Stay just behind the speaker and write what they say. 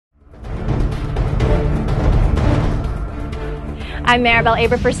I'm Maribel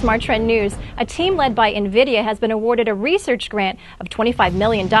Aber for Smart Trend News. A team led by Nvidia has been awarded a research grant of $25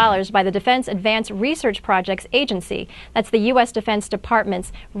 million by the Defense Advanced Research Projects Agency. That's the U.S. Defense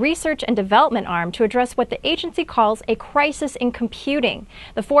Department's research and development arm to address what the agency calls a crisis in computing.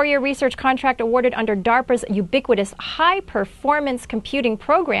 The four-year research contract awarded under DARPA's Ubiquitous high-performance computing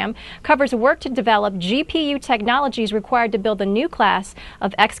program covers work to develop GPU technologies required to build a new class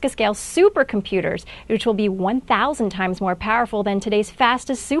of exascale supercomputers, which will be 1,000 times more powerful than today's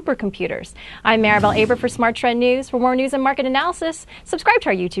fastest supercomputers. I'm Maribel Aber for Smart Trend News. For more news and market analysis, subscribe to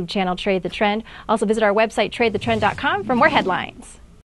our YouTube channel, Trade the Trend. Also visit our website, tradethetrend.com, for more headlines.